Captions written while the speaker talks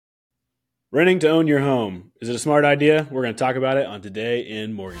Renting to own your home. Is it a smart idea? We're going to talk about it on Today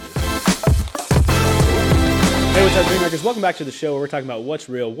in Mortgages. Hey, what's up, Dreammakers? Welcome back to the show where we're talking about what's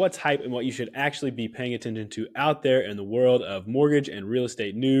real, what's hype, and what you should actually be paying attention to out there in the world of mortgage and real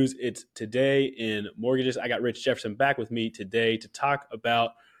estate news. It's Today in Mortgages. I got Rich Jefferson back with me today to talk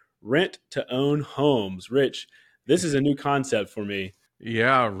about rent to own homes. Rich, this is a new concept for me.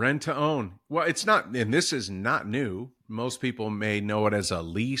 Yeah, rent to own. Well, it's not, and this is not new. Most people may know it as a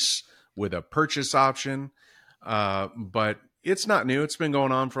lease with a purchase option, but it's not new. It's been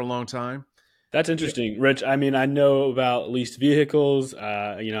going on for a long time. That's interesting, Rich. I mean, I know about leased vehicles.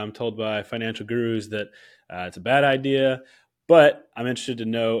 I'm told by financial gurus that it's a bad idea, but I'm interested to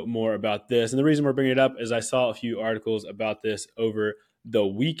know more about this. And the reason we're bringing it up is I saw a few articles about this over the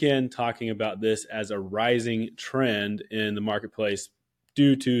weekend talking about this as a rising trend in the marketplace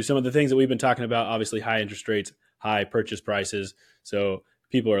due to some of the things that we've been talking about, obviously high interest rates, high purchase prices. So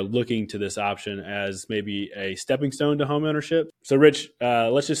people are looking to this option as maybe a stepping stone to home ownership. So Rich,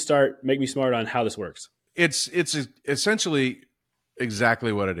 let's just start, make me smart on how this works. It's essentially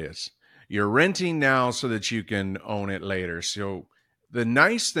exactly what it is. You're renting now so that you can own it later. So the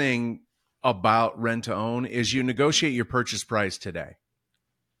nice thing about rent to own is you negotiate your purchase price today.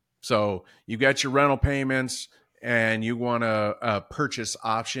 So you got your rental payments and you want a purchase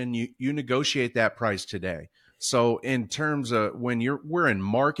option, you negotiate that price today. So in terms of when we're in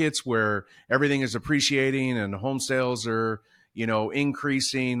markets where everything is appreciating and home sales are,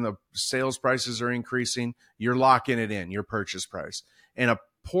 increasing, the sales prices are increasing, you're locking it in, your purchase price. And a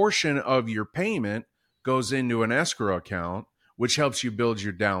portion of your payment goes into an escrow account, which helps you build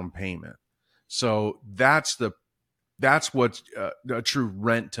your down payment. So that's what's a true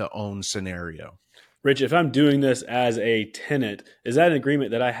rent to own scenario. Rich, if I'm doing this as a tenant, is that an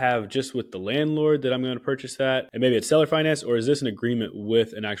agreement that I have just with the landlord that I'm going to purchase that? And maybe it's seller finance, or is this an agreement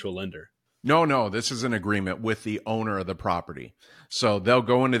with an actual lender? No, this is an agreement with the owner of the property. So they'll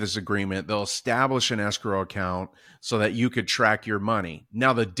go into this agreement, they'll establish an escrow account so that you could track your money.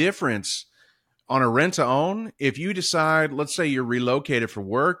 Now, the difference on a rent to own, if you decide, let's say you're relocated for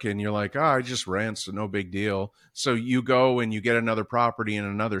work and you're like, I just rent, so no big deal. So you go and you get another property in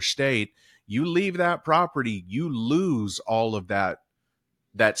another state, you leave that property, you lose all of that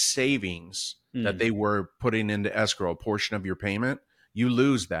savings that they were putting into escrow, a portion of your payment, you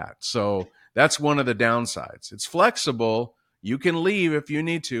lose that. So that's one of the downsides. It's flexible. You can leave if you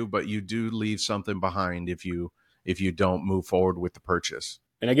need to, but you do leave something behind if you don't move forward with the purchase.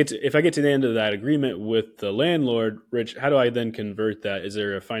 And if I get to the end of that agreement with the landlord, Rich, how do I then convert that? Is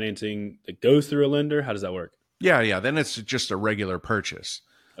there a financing that goes through a lender? How does that work? Yeah. Then it's just a regular purchase.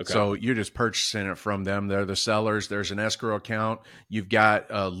 Okay. So you're just purchasing it from them. They're the sellers. There's an escrow account. You've got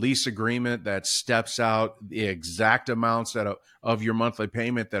a lease agreement that steps out the exact amounts of your monthly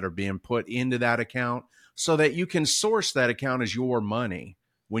payment that are being put into that account so that you can source that account as your money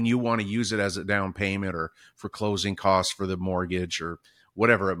when you want to use it as a down payment or for closing costs for the mortgage or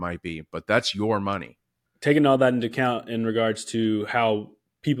whatever it might be. But that's your money. Taking all that into account in regards to how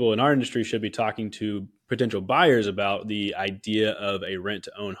people in our industry should be talking to potential buyers about the idea of a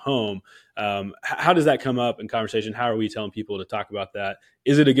rent-to-own home. How does that come up in conversation? How are we telling people to talk about that?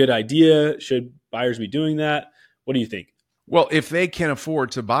 Is it a good idea? Should buyers be doing that? What do you think? Well, if they can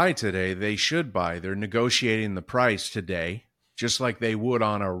afford to buy today, they should buy. They're negotiating the price today, just like they would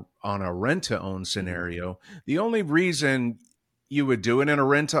on a rent-to-own scenario. The only reason you would do it in a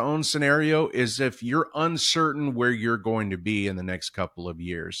rent-to-own scenario is if you're uncertain where you're going to be in the next couple of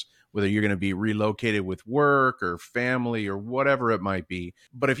years, whether you're going to be relocated with work or family or whatever it might be.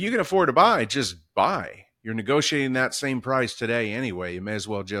 But if you can afford to buy, just buy. You're negotiating that same price today anyway. You may as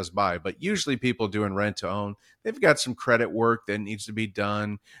well just buy. But usually people doing rent-to-own, they've got some credit work that needs to be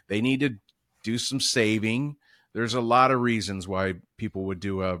done. They need to do some saving. There's a lot of reasons why people would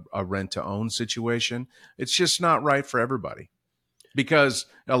do a rent-to-own situation. It's just not right for everybody. Because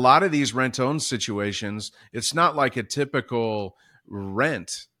a lot of these rent-to-own situations, it's not like a typical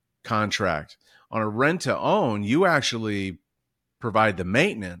rent contract. On a rent-to-own, you actually provide the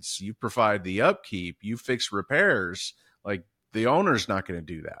maintenance, you provide the upkeep, you fix repairs. Like the owner's not going to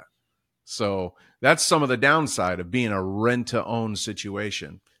do that. So that's some of the downside of being a rent-to-own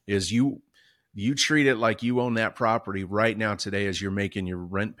situation is you treat it like you own that property right now today as you're making your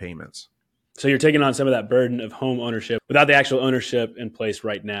rent payments. So you're taking on some of that burden of home ownership without the actual ownership in place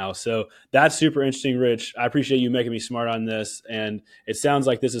right now. So that's super interesting, Rich. I appreciate you making me smart on this. And it sounds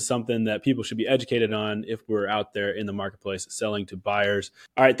like this is something that people should be educated on if we're out there in the marketplace selling to buyers.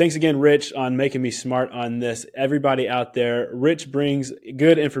 All right. Thanks again, Rich, on making me smart on this. Everybody out there, Rich brings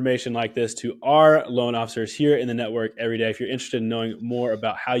good information like this to our loan officers here in the network every day. If you're interested in knowing more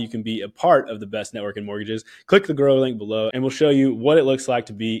about how you can be a part of the best network in mortgages, click the Grow link below and we'll show you what it looks like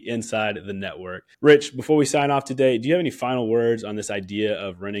to be inside the network. Rich, before we sign off today, do you have any final words on this idea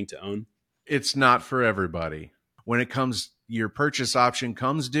of renting to own? It's not for everybody. When it comes, your purchase option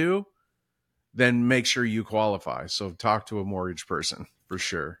comes due, then make sure you qualify. So talk to a mortgage person for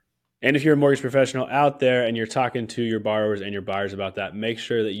sure. And if you're a mortgage professional out there and you're talking to your borrowers and your buyers about that, make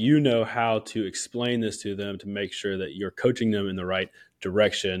sure that you know how to explain this to them to make sure that you're coaching them in the right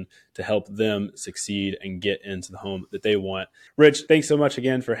direction to help them succeed and get into the home that they want. Rich, thanks so much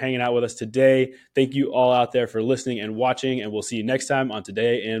again for hanging out with us today. Thank you all out there for listening and watching, and we'll see you next time on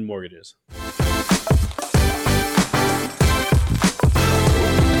Today in Mortgages.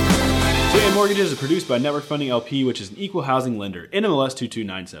 Today in Mortgages is produced by Network Funding LP, which is an equal housing lender, NMLS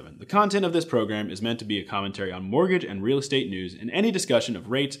 2297. The content of this program is meant to be a commentary on mortgage and real estate news, and any discussion of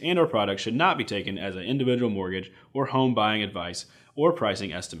rates and or products should not be taken as an individual mortgage or home buying advice or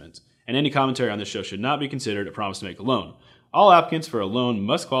pricing estimates. And any commentary on this show should not be considered a promise to make a loan. All applicants for a loan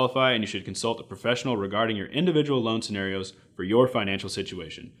must qualify, and you should consult a professional regarding your individual loan scenarios for your financial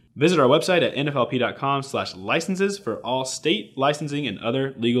situation. Visit our website at nflp.com/licenses for all state licensing and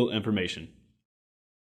other legal information.